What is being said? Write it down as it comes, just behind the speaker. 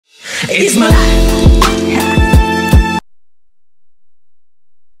It's my life.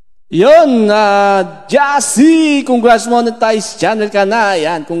 Yun, Jassy, congrats monetize channel ka na.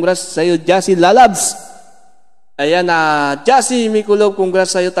 Ayan, congrats sa'yo, Jassy Lalabs. Ayan, Jassy Miculob,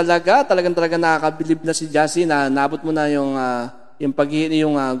 congrats sa'yo talaga. Talagang nakakabilib na si Jassy na naabot mo na yung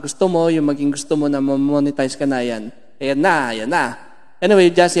gusto mo, yung maging gusto mo na monetize ka na. Ayan, ayan na.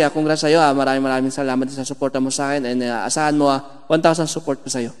 Anyway, Jassy, congrats sa'yo. Maraming salamat sa suporta mo sa akin. And asahan mo, 1,000 support ko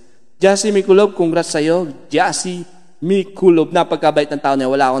sa'yo. Jassy Miculob, congrats sa'yo. Jassy Miculob, napagkabait ng tao niya,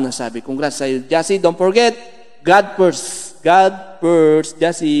 wala akong nasabi. Congrats sa'yo, Jassy. Don't forget, God first. God first,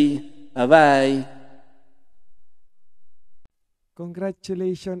 Jassy. Bye-bye.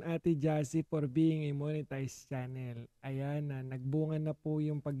 Congratulations, Ate Jassy, for being a monetized channel. Ayan, nagbunga na po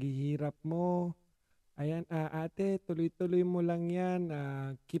yung paghihirap mo. Ayan, ate, tuloy-tuloy mo lang yan.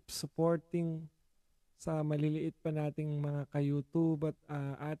 Keep supporting sa maliliit pa nating mga ka-YouTube. At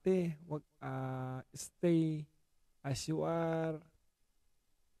ate, stay as you are,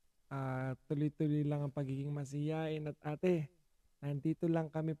 tuloy-tuloy lang ang pagiging masiyain. At ate, nandito lang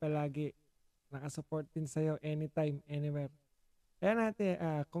kami palagi. Nakasupport din sa'yo anytime, anywhere. Ayan ate,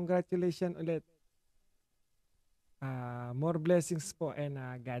 congratulations ulit. More blessings po and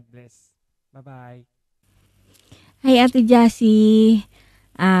God bless. Bye-bye. Hi Ate Jassy.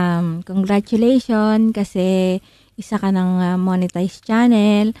 Congratulations kasi isa ka ng monetized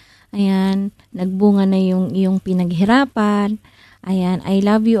channel. Ayan, nagbunga na yung iyong pinaghirapan. Ayan, I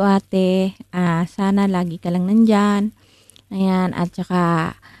love you ate. Sana lagi ka lang nandyan. Ayan, at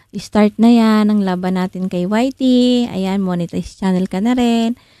saka start na yan ang laban natin kay YT. Ayan, monetize channel ka na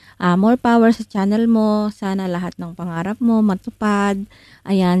rin. More power sa channel mo. Sana lahat ng pangarap mo matupad.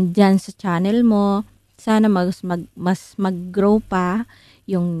 Ayan, dyan sa channel mo. Sana mas mag-grow pa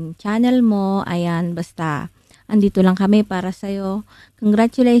yung channel mo. Ayan, basta andito lang kami para sa'yo.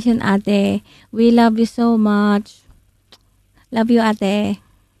 Congratulations, ate. We love you so much. Love you, ate.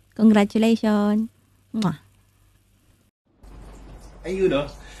 Congratulations. Mwah. Ayun, no?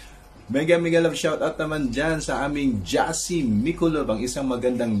 Mega love shoutout naman dyan sa aming Jassy Miculob, ang isang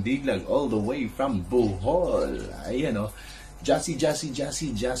magandang diglag all the way from Bohol. Ayan, no? Jassy.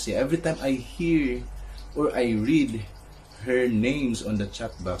 Every time I hear or I read her names on the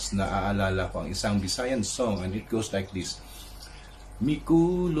chat box, naaalala ko ang isang Visayan song, and it goes like this.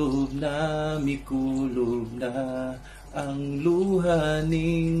 Miculob na ang luha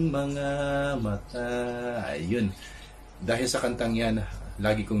ning mga mata. Ayun, dahil sa kantang yan,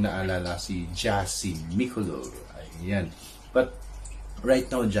 lagi kong naalala si Jassy Miculob. Ayan. But right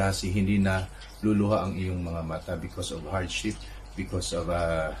now, Jassy, hindi na luluha ang iyong mga mata because of hardship, because of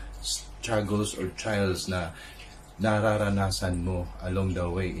struggles or trials na nararanasan mo along the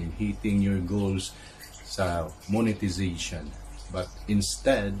way in hitting your goals sa monetization. But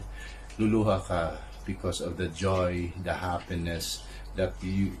instead, luluha ka because of the joy, the happiness that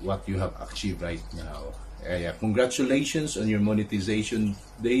what you have achieved right now. Congratulations on your monetization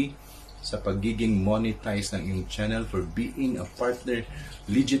day, sa pagiging monetize ng iyong channel, for being a partner,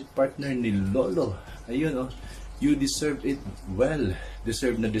 legit partner ni Lolo. Ayun, oh, you deserve it well.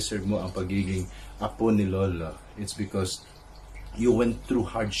 Deserve mo ang pagiging apo ni Lolo. It's because you went through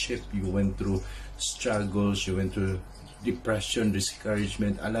hardship, you went through struggles, you went through depression,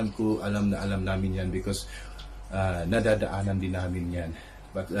 discouragement. Alam namin yan because nadadaanan din namin yan.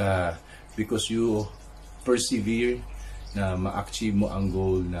 But because you persevere na ma-achieve mo ang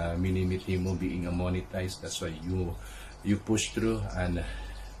goal na minimiti mo, being a monetized, that's why you push through and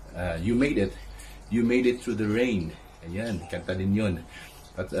you made it. You made it through the rain. Ayan, kanta din yun.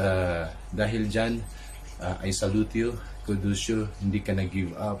 At dahil dyan, I salute you, kudos you, hindi ka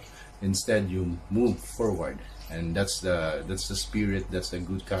na-give up. Instead, you move forward. And that's the spirit, that's the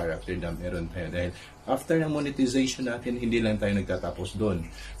good character na meron tayo. Dahil after ng monetization natin, hindi lang tayo nagtatapos doon.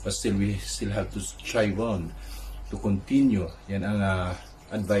 But still, we still have to strive on, to continue. Yan ang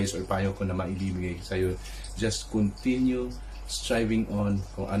advice or payo ko na maibibigay sa'yo. Just continue striving on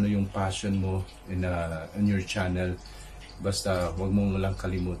kung ano yung passion mo in your channel. Basta wag mo lang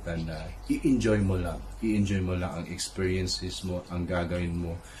kalimutan na i-enjoy mo lang ang experiences mo, ang gagawin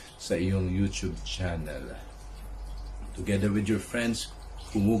mo sa iyong YouTube channel. Together with your friends,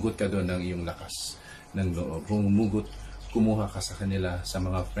 humugot ka doon ng iyong lakas ng loob. Kumuha ka sa kanila, sa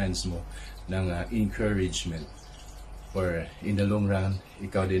mga friends mo, ng encouragement. For in the long run,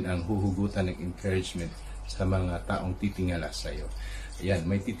 ikaw din ang huhugutan ng encouragement sa mga taong titingala sa iyo. Ayan,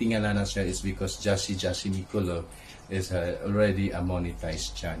 may titingala na siya is because Jassy Miculob is already a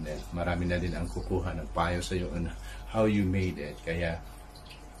monetized channel. Marami na din ang kukuha ng payo sa iyo on how you made it. Kaya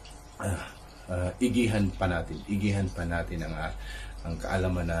igihan pa natin ang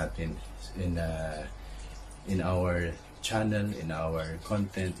kaalaman natin in our channel, in our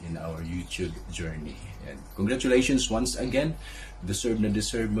content, in our YouTube journey. And congratulations once again. Deserve na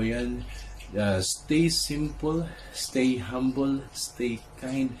deserve mo yan. Stay simple, stay humble, stay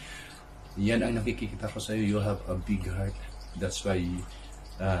kind. Yan ang nakikita ko sa iyo. You have a big heart. That's why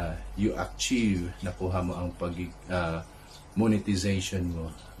you achieve, nakuha mo ang monetization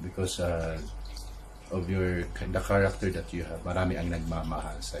mo because of the character that you have. Marami ang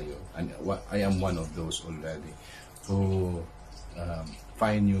nagmamahal sa iyo. And I am one of those already who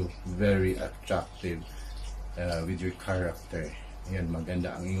find you very attractive with your character. Yan,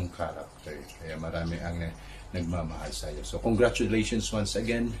 maganda ang iyong character. Kaya marami ang nagmamahal sa iyo. So congratulations once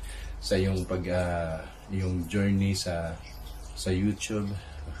again sa iyong yung journey sa YouTube.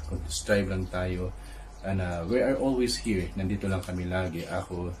 Strive lang tayo. And we are always here. Nandito lang kami lagi.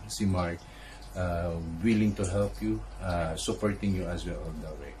 Ako, si Mark, willing to help you, supporting you as well on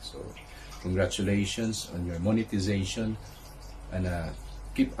the way. So congratulations on your monetization, and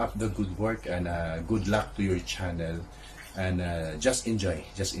keep up the good work, and good luck to your channel, and just enjoy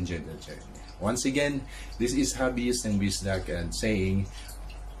the journey. Once again, this is Habius ng Bisdak and saying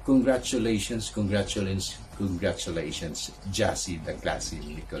congratulations, Jassy the Classy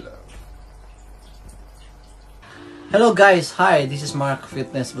Miculob. Hello guys, hi, this is Mark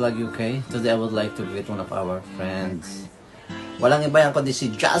Fitness Vlog UK. Today I would like to greet one of our friends. Walang iba yan kundi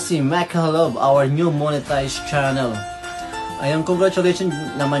si Jassy Miculob, our new monetized channel. Ayun, congratulations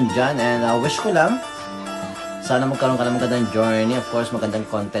naman dyan, and wish ko lang sana magkaroon ka ng magandang journey, of course magandang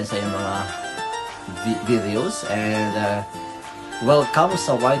content sa iyong mga videos, and welcome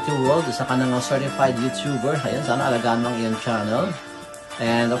sa YT World, isa ka ng certified YouTuber. Ayun, sana alagaan mo ang iyong channel,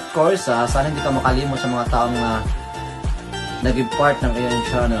 and of course sana hindi ka makalimot sa mga taong naging part ng iyong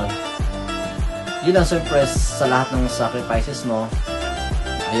channel. Yun ang surprise sa lahat ng sacrifices mo.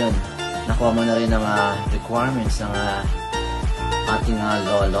 Ayun, nakuha mo na rin ang requirements ng ating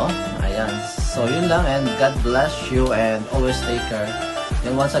lolo. Ayan, so yun lang, and God bless you and always take care.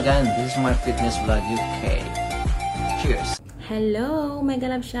 And once again, this is my Fitness Vlog UK. Cheers! Hello! Mega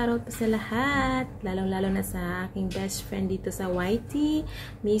love shoutout po sa lahat. Lalong-lalo na sa aking best friend dito sa YT,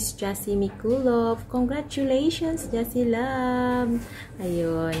 Miss Jassy Miculob. Congratulations, Jassy Love!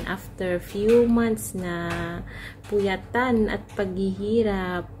 Ayun, after few months na puyatan at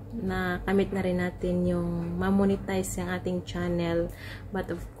paghihirap, na kamit na rin natin yung ma-monetize yung ating channel. But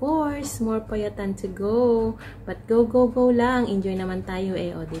of course, more payatan to go. But go lang. Enjoy naman tayo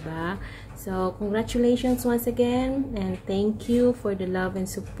o diba? So, congratulations once again, and thank you for the love and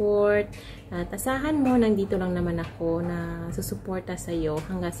support. At asahan mo, nandito lang naman ako na susuporta sa iyo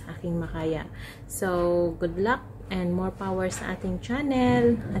hanggang sa aking makaya. So, good luck and more power sa ating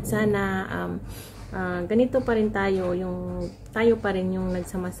channel. At sana, ganito pa rin tayo, tayo pa rin yung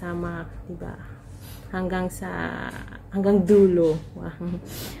nagsama-sama, diba? Hanggang dulo.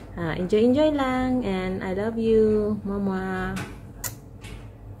 Enjoy lang, and I love you, Mama.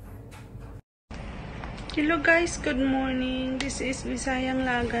 Hello guys, good morning. This is Visayang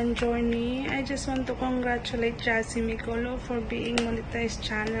Lagan Journey. I just want to congratulate Jassy Miculob for being monetized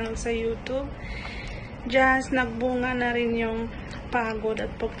channel sa YouTube. Just nagbunga na rin yung pagod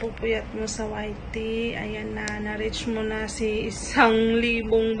at pagpupuyat mo sa YT. Ayan na-reach mo na si 1,000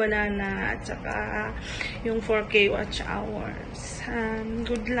 banana at saka yung 4K watch hours.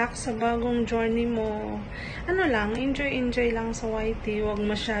 Good luck sa bagong journey mo. Ano lang, enjoy lang sa YT. Huwag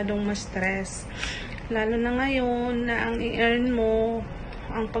masyadong ma-stress. Lalo na ngayon na ang i-earn mo,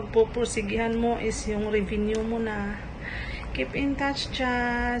 ang pagpupursigihan mo is yung revenue mo na. Keep in touch,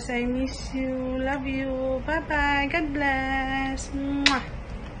 Jazz. I miss you. Love you. Bye-bye. God bless. Mwah!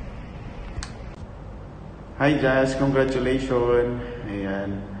 Hi, Jazz. Congratulations.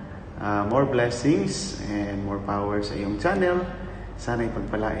 Ayan. More blessings and more power sa iyong channel. Sana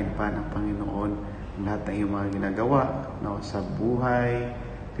ipagpalain pa ng Panginoon ang lahat ng iyong mga ginagawa, no, sa buhay,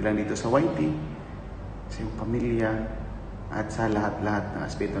 di lang dito sa YT, sa iyong pamilya, at sa lahat-lahat ng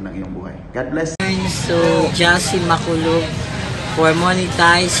aspeto ng iyong buhay. God bless. So, Jassy Miculob, for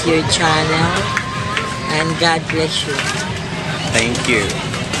monetize your channel, and God bless you. Thank you.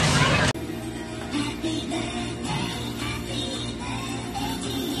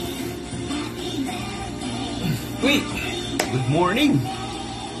 Wait! Good morning!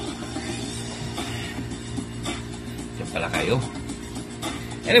 Diyan pala kayo.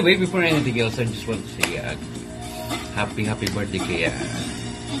 Anyway, before anything else, I just want to say happy birthday kay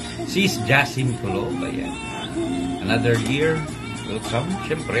Sis Jassy Miculob. Ayan. Another year will come,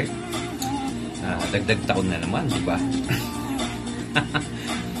 syempre. Dagdag taon na naman, di ba?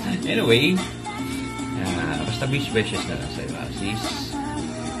 Anyway, basta wish wishes na lang sa'yo. sis.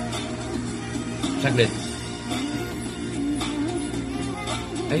 Saglit.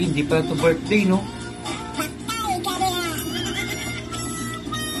 Ay, hindi pala to birthday, no?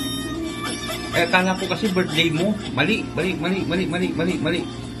 Eh, akala ko kasi birthday mo. Mali. Eh,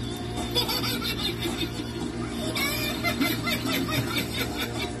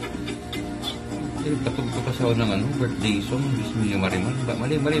 patog ko kasi ako ng birthday song. Bismillah Mariman.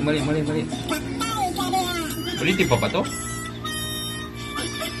 Mali. Ulitin pa ba to?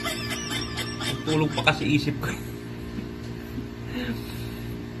 Tulog pa kasi isip ko.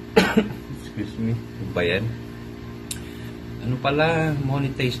 Excuse me. Ano ba yan? Ano pala?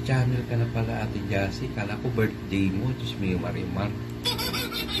 Monetize channel ka na pala, Ate Jassy. Kala ko birthday mo. Diyos mo yung Marimar.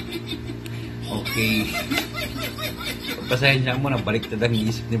 Okay. Pagpasensya mo na. Baliktad ang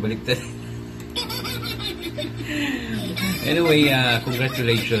isip ni baliktad. Anyway,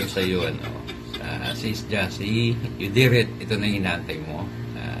 congratulations sa iyo, Sis Jassy. You did it. Ito na yung hinantay mo.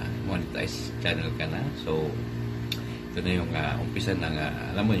 Monetize channel ka na. So, ito na yung umpisa ng,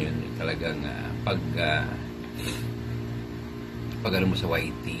 alam mo yun, talagang pag mo sa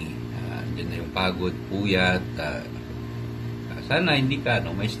YT, dyan na yung pagod, puyat, sana hindi ka,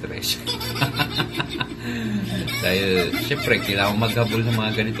 may stress. Dahil, syempre, kailangan maghabol ng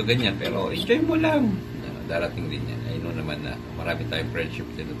mga ganito-ganyan, pero enjoy mo lang. Darating din yan. I know naman na marami tayong friendship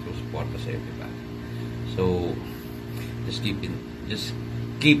din at support sa iyo, diba? So, just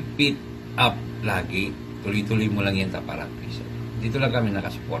keep it up lagi. Tuloy-tuloy mo lang yan para please. Dito lang kami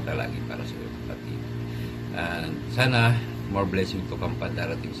nakasuporta lagi para sa iyo, kapatid. Sana more blessing to come pa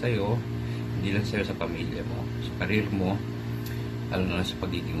darating sa iyo, hindi lang sa iyo, sa pamilya mo, sa career mo, lalo na sa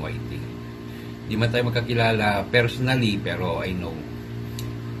pagiging YT. Hindi man tayo magkakilala personally, pero I know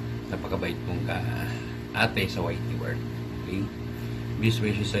napakabait mong ate sa YT world. Okay? Best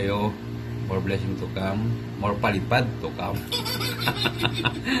wishes sa iyo, more blessing to come, more palipad to come.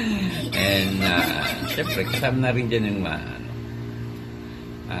 And syempre kasama na rin dyan yung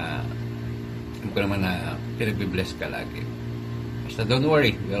ko naman na pinagbibless ka lagi. Basta don't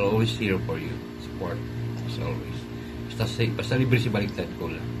worry, we're always here for you. Support as always. Basta libre si baliktad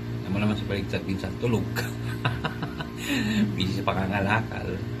ko lang. Naman si baliktad minsan tulog. Busy sa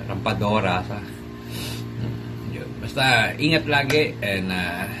pangangalakal, rampadora sa yun. Basta ingat lagi, and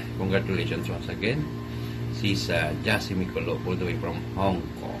congratulations once again, sis Jassy Miculob, all the way from Hong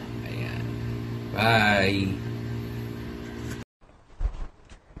Kong. Ayan. Bye!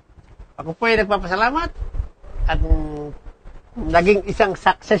 Ako po ay nagpapasalamat at naging isang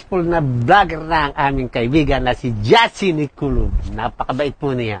successful na vlogger na ang aming kaibigan na si Jassy Miculob. Napakabait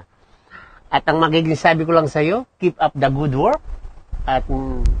po niya. At ang magiging sabi ko lang sa iyo, keep up the good work at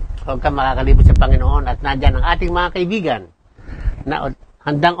huwag kang makakalibot sa Panginoon, at nandyan ang ating mga kaibigan na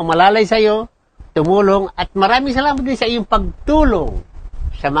handang umalalay sa iyo, tumulong, at maraming salamat din sa iyong pagtulong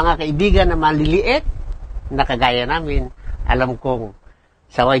sa mga kaibigan na maliliit na kagaya namin. Alam kong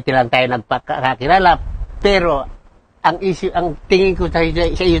sa YT lang tayo nagpakakilala, pero ang tingin ko sa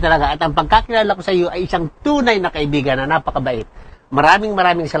iyo talaga at ang pagkakilala ko sa iyo ay isang tunay na kaibigan na napakabait.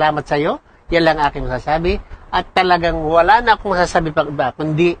 Maraming salamat sa iyo. Yan lang aking masasabi. At talagang wala na akong masasabi pang iba,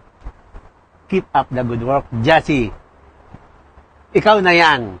 kundi keep up the good work. Jassy, ikaw na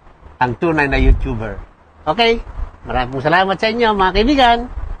yan, ang tunay na YouTuber. Okay? Maraming salamat sa inyo, mga kaibigan.